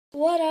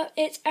What up,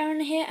 it's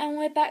Aaron here and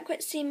we're back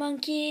with Sea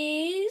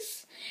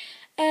Monkeys.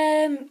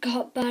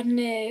 Got bad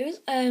news.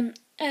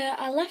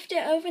 I left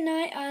it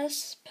overnight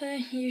as per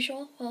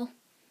usual. Well,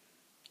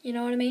 you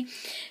know what I mean.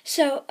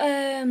 So,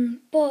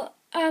 but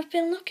I've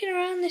been looking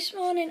around this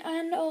morning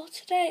and all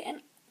today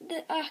and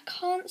I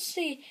can't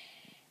see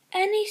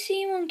any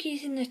sea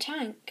monkeys in the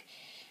tank.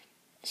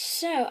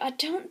 So, I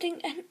don't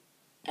think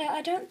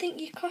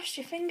you crossed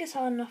your fingers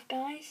hard enough,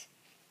 guys.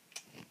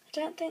 I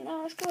don't think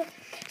that was good.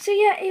 So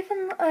yeah,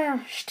 even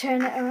just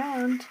turn it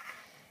around.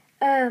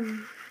 Yeah,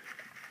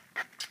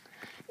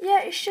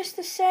 it's just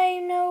the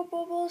same. No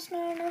bubbles,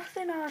 no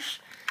nothing.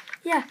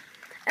 Yeah.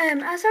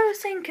 As I was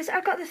saying, because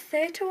I got the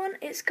theatre one,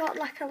 it's got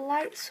like a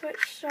light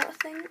switch sort of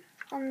thing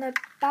on the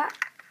back.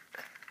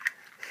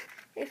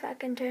 If I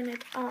can turn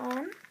it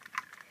on.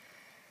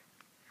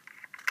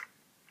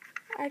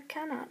 I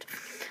cannot.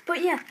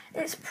 But yeah,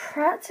 it's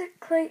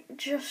practically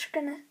just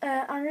gonna.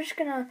 I'm just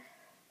gonna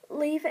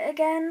leave it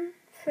again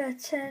for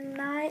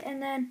tonight, and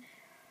then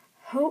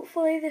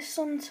hopefully the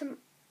sun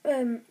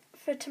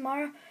for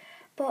tomorrow.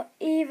 But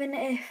even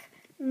if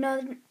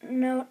none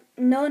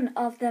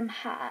of them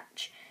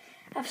hatch,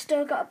 I've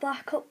still got a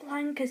backup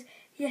plan, because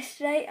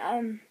yesterday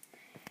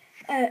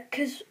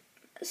because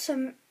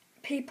some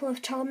people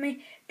have told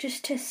me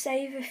just to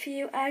save a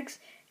few eggs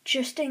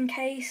just in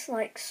case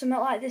like something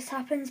like this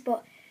happens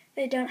but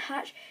they don't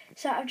hatch.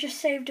 So I've just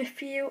saved a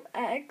few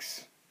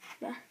eggs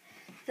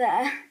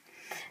there.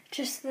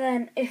 Just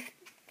then, if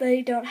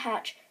they don't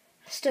hatch,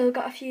 still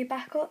got a few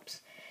backups.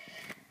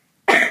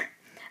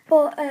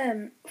 But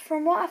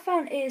from what I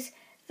found is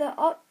the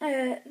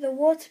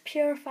water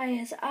purifier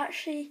has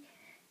actually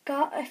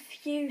got a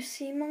few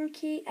sea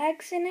monkey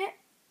eggs in it.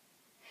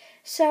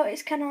 So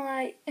it's kind of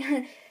like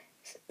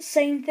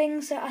same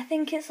thing. So I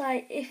think it's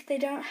like if they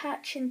don't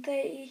hatch in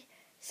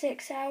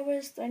 36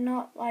 hours, they're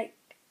not like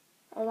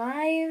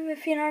alive,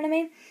 if you know what I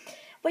mean.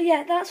 But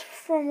yeah, that's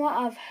from what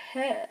I've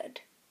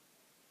heard.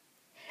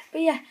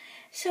 But yeah,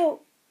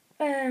 so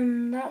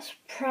that's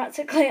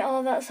practically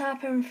all that's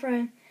happened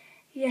from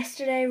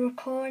yesterday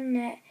recording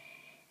it.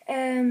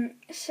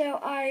 So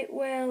I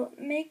will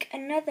make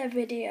another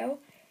video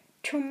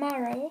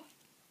tomorrow.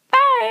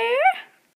 Bye!